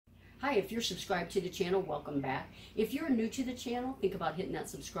Hi, if you're subscribed to the channel, welcome back. If you're new to the channel, think about hitting that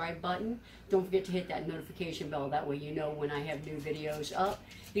subscribe button. Don't forget to hit that notification bell. That way you know when I have new videos up.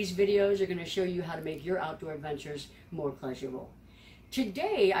 These videos are going to show you how to make your outdoor adventures more pleasurable.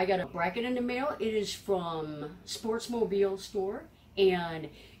 Today, I got a bracket in the mail. It is from Sportsmobile store, and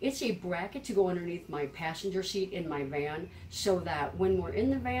it's a bracket to go underneath my passenger seat in my van so that when we're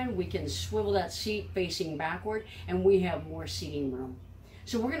in the van, we can swivel that seat facing backward and we have more seating room.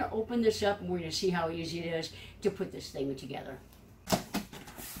 So we're going to open this up and we're going to see how easy it is to put this thing together.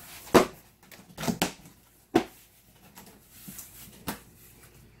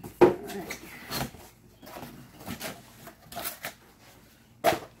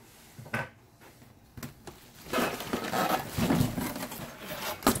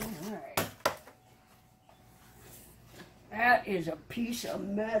 That is a piece of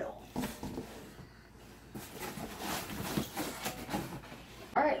metal.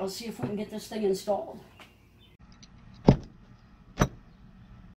 All right, let's see if we can get this thing installed. All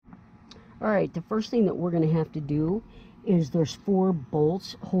right, the first thing that we're going to have to do is there's 4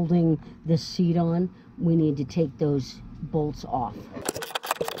 bolts holding this seat on. We need to take those bolts off.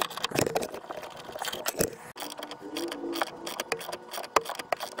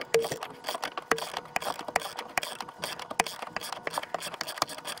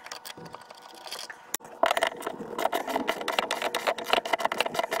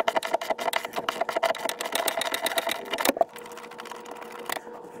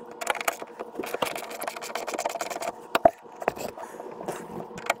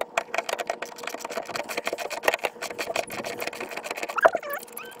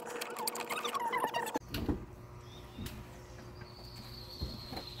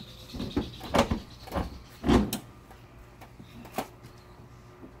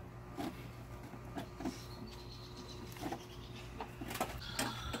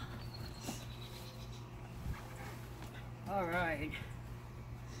 All right.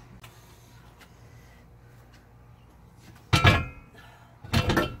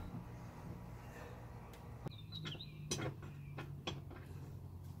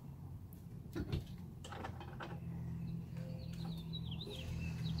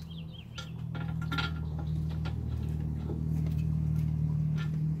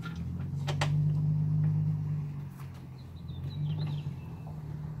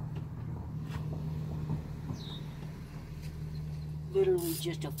 Literally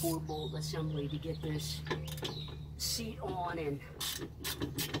just a 4-bolt assembly to get this seat on and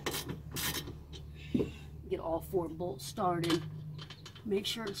get all 4 bolts started. Make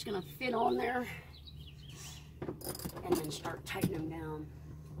sure it's going to fit on there and then start tightening them down.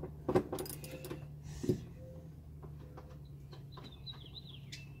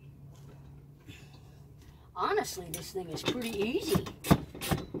 Honestly, this thing is pretty easy.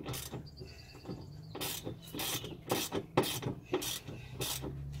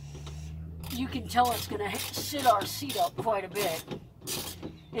 You can tell it's going to sit our seat up quite a bit.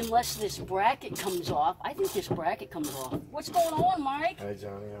 Unless this bracket comes off. I think this bracket comes off. What's going on, Mike? Hi,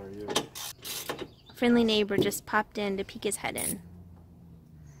 Johnny. How are you? A friendly neighbor just popped in to peek his head in.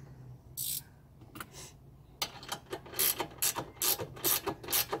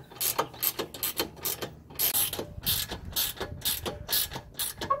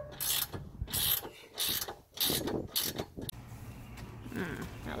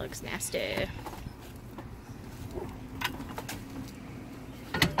 That looks nasty.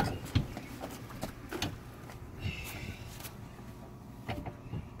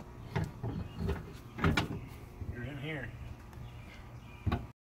 You're in here.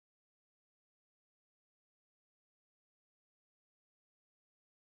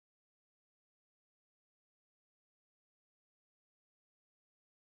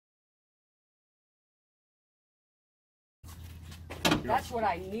 That's what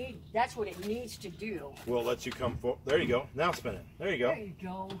I need. That's what it needs to do. We'll let you come forward. There you go. Now spin it. There you go. There you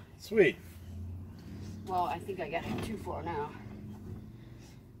go. Sweet. Well, I think I got it too far now.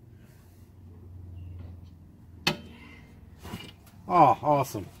 Oh,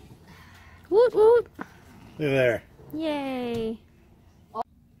 awesome. Woot woot! Look there. Yay!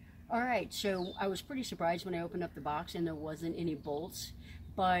 Alright, so I was pretty surprised when I opened up the box and there wasn't any bolts.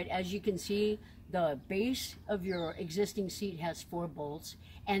 But as you can see, the base of your existing seat has 4 bolts.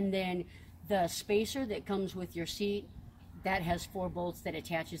 And then the spacer that comes with your seat, that has 4 bolts that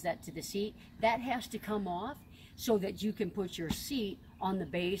attaches that to the seat. That has to come off so that you can put your seat on the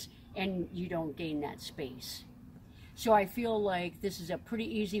base and you don't gain that space. So I feel like this is a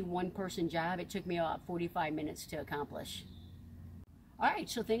pretty easy 1-person job. It took me about 45 minutes to accomplish. All right,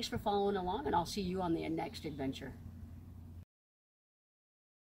 so thanks for following along, and I'll see you on the next adventure.